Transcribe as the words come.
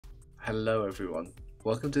Hello everyone,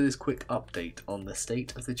 welcome to this quick update on the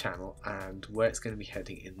state of the channel and where it's going to be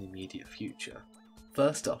heading in the immediate future.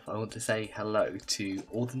 First off, I want to say hello to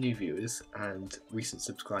all the new viewers and recent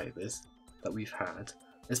subscribers that we've had,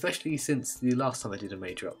 especially since the last time I did a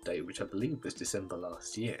major update, which I believe was December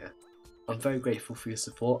last year. I'm very grateful for your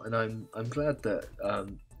support, and I'm glad that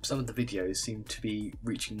some of the videos seem to be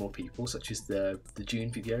reaching more people, such as the June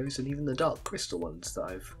videos and even the Dark Crystal ones that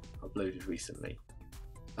I've uploaded recently.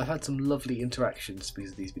 I've had some lovely interactions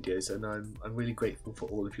because of these videos, and I'm really grateful for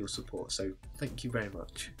all of your support, so thank you very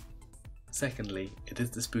much. Secondly, it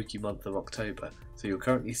is the spooky month of October, so you're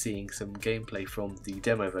currently seeing some gameplay from the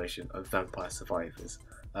demo version of Vampire Survivors,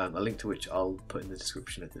 a link to which I'll put in the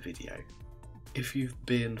description of the video. If you've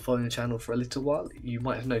been following the channel for a little while, you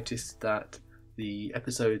might have noticed that the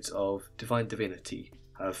episodes of Divine Divinity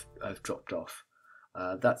have dropped off.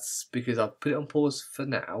 That's because I've put it on pause for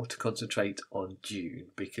now to concentrate on June,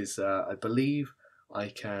 because I believe I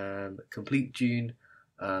can complete June,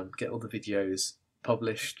 get all the videos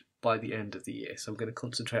published by the end of the year, so I'm going to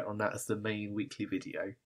concentrate on that as the main weekly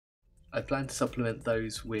video. I plan to supplement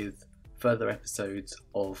those with further episodes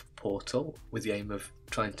of Portal, with the aim of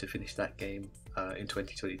trying to finish that game in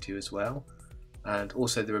 2022 as well, and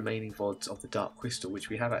also the remaining VODs of the Dark Crystal, which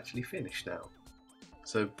we have actually finished now.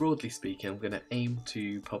 So broadly speaking, I'm going to aim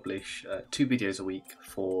to publish 2 videos a week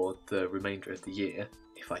for the remainder of the year,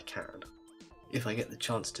 if I can. If I get the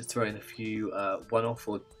chance to throw in a few one-off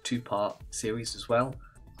or 2-part series as well,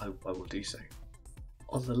 I will do so.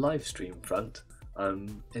 On the live stream front, I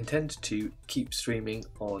intend to keep streaming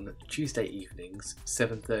on Tuesday evenings,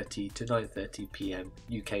 7:30 to 9:30 PM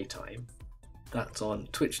UK time. That's on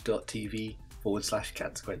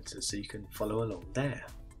twitch.tv/catsequences, so you can follow along there.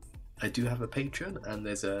 I do have a Patreon, and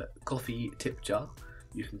there's a coffee tip jar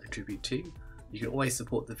you can contribute to. You can always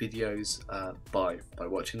support the videos by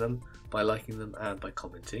watching them, by liking them, and by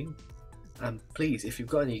commenting. And please, if you've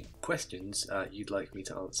got any questions you'd like me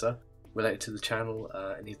to answer related to the channel,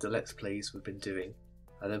 any of the Let's Plays we've been doing,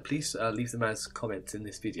 then please leave them as comments in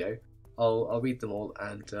this video. I'll read them all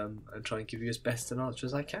and try and give you as best an answer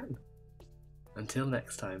as I can. Until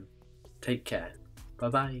next time, take care. Bye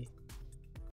bye.